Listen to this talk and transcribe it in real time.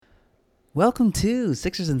Welcome to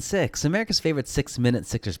Sixers and Six, America's favorite 6-minute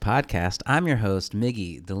Sixers podcast. I'm your host,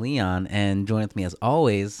 Miggy DeLeon, and joining with me as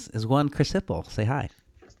always is one Chris Hipple. Say hi.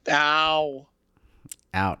 Ow.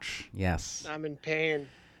 Ouch. Yes. I'm in pain.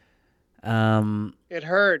 Um, It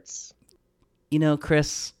hurts. you know,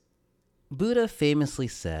 Chris, Buddha famously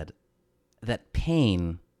said that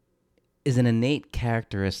pain is an innate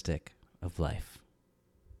characteristic of life.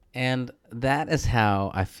 And that is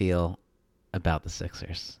how I feel about the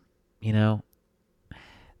Sixers. You know,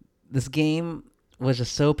 this game was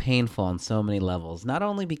just so painful on so many levels. Not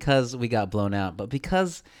only because we got blown out, but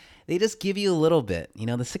because they just give you a little bit. You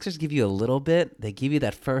know, the Sixers give you a little bit. They give you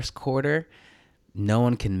that first quarter. No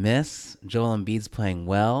one can miss. Joel Embiid's playing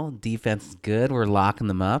well. Defense is good. We're locking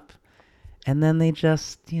them up. And then they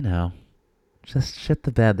just shit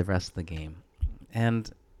the bed the rest of the game. And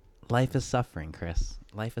life is suffering, Chris.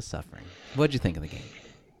 Life is suffering. What'd you think of the game?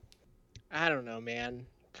 I don't know, man.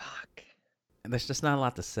 Fuck. There's just not a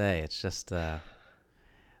lot to say. It's just the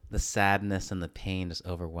sadness and the pain just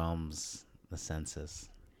overwhelms the senses.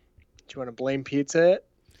 Do you want to blame pizza it?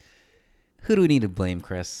 Who do we need to blame,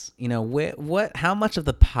 Chris? You know, how much of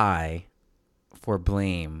the pie for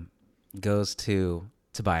blame goes to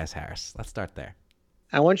Tobias Harris? Let's start there.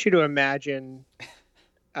 I want you to imagine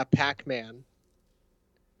a Pac-Man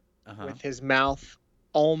with his mouth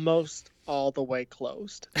almost all the way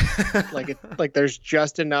closed. like there's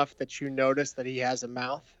just enough that you notice that he has a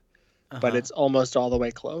mouth, but it's almost all the way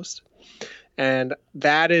closed. And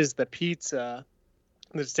that is the pizza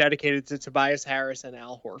that's dedicated to Tobias Harris and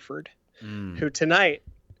Al Horford, who tonight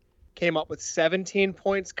came up with 17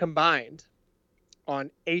 points combined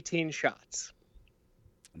on 18 shots.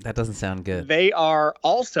 That doesn't sound good. They are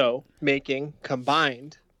also making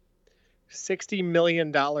combined $60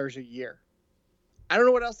 million a year. I don't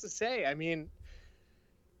know what else to say. I mean,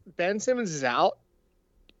 Ben Simmons is out.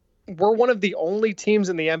 We're one of the only teams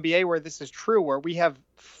in the NBA where this is true, where we have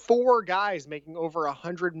 4 guys making over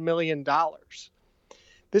 $100 million.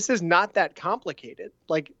 This is not that complicated.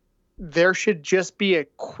 Like, there should just be a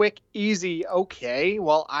quick, easy, okay,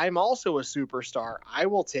 well, I'm also a superstar. I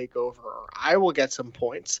will take over. I will get some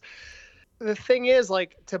points. The thing is,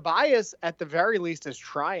 like, Tobias, at the very least, is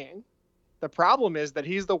trying. The problem is that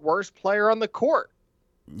he's the worst player on the court.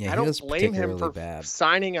 Yeah, I don't blame him for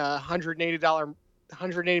signing a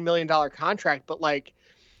 $180 million contract, but like,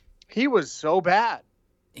 he was so bad.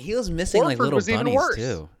 He was missing Horford like little was even bunnies worse.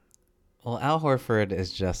 too. Well, Al Horford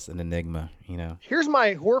is just an enigma, you know. Here's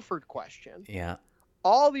my Horford question. Yeah.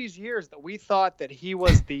 All these years that we thought that he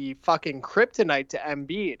was the fucking kryptonite to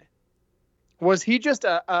Embiid, was he just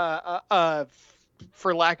a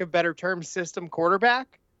for lack of better terms, system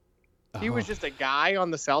quarterback? He was just a guy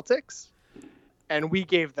on the Celtics, and we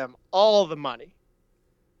gave them all the money.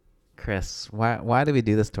 Chris, why do we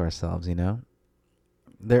do this to ourselves, you know?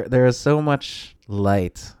 There is so much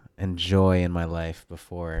light and joy in my life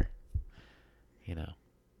before, you know,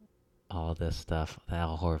 all this stuff. The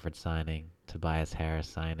Al Horford signing, Tobias Harris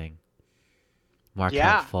signing,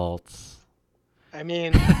 Markelle Fultz. I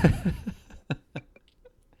mean,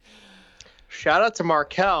 shout out to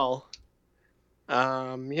Markelle.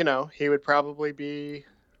 You know, he would probably be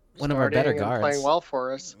one of our better guards, playing well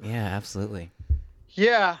for us. Yeah, absolutely.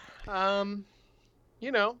 Yeah.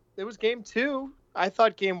 You know, it was game 2. I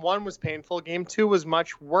thought game 1 was painful. Game 2 was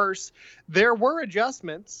much worse. There were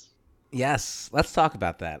adjustments. Yes, let's talk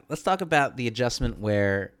about that. Let's talk about the adjustment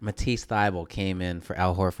where Matisse Thybulle came in for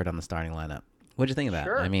Al Horford on the starting lineup. What'd you think of that?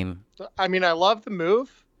 Sure. I mean, I love the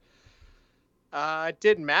move. It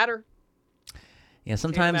didn't matter. Yeah,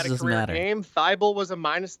 sometimes it doesn't matter. Game, Thybulle was a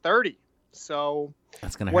 -30. So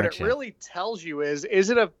that's gonna hurt what it really tells you is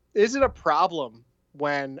it a problem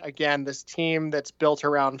when, again, this team that's built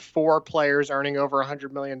around 4 players earning over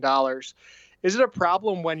 $100 million, is it a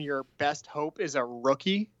problem when your best hope is a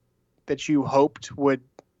rookie that you hoped would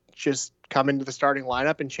just come into the starting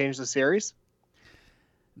lineup and change the series?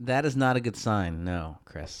 That is not a good sign, no,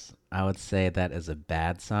 Chris. I would say that is a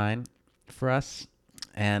bad sign for us,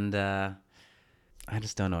 and I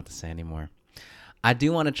just don't know what to say anymore. I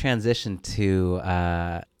do want to transition to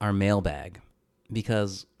our mailbag,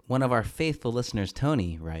 because one of our faithful listeners,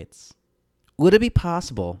 Tony, writes, would it be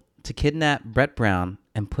possible to kidnap Brett Brown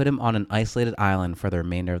and put him on an isolated island for the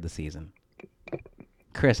remainder of the season?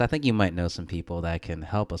 Chris, I think you might know some people that can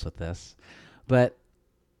help us with this, but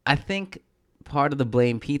I think part of the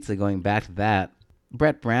blame pizza, going back to that,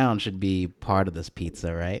 Brett Brown should be part of this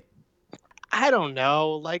pizza, right? I don't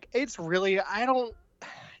know. Like, it's really,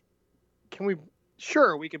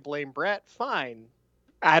 sure, we could blame Brett. Fine.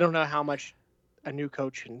 I don't know how much a new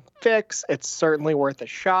coach and fix. It's certainly worth a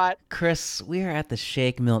shot. Chris, we are at the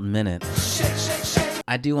Shake Milton Minute.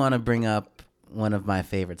 I do want to bring up one of my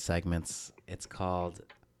favorite segments. It's called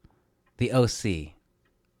The OC,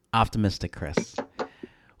 Optimistic Chris.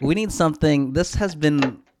 We need something. This has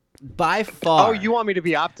been by far. Oh, you want me to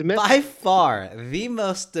be optimistic? By far the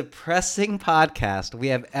most depressing podcast we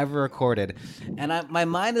have ever recorded. And my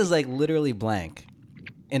mind is like literally blank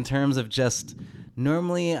in terms of just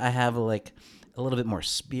normally I have like a little bit more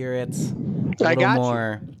spirits,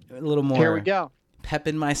 a little more Here we go. pep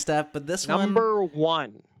in my step, but this Number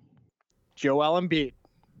one, Joel Embiid.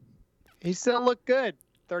 He still looked good.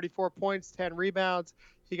 34 points, 10 rebounds.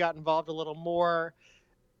 He got involved a little more.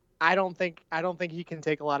 I don't think he can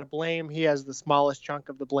take a lot of blame. He has the smallest chunk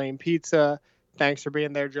of the blame pizza. Thanks for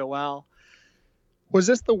being there, Joel. Was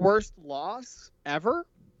this the worst loss ever?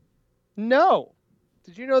 No.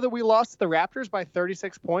 Did you know that we lost to the Raptors by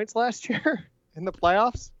 36 points last year in the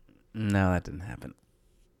playoffs? No, that didn't happen.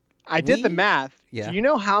 I did the math. Yeah. Do you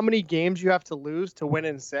know how many games you have to lose to win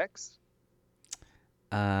in 6?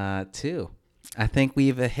 2. I think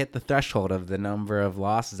we've hit the threshold of the number of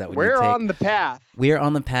losses that We're on the path. We are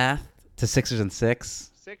on the path to Sixers and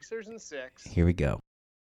 6. Sixers and 6. Here we go.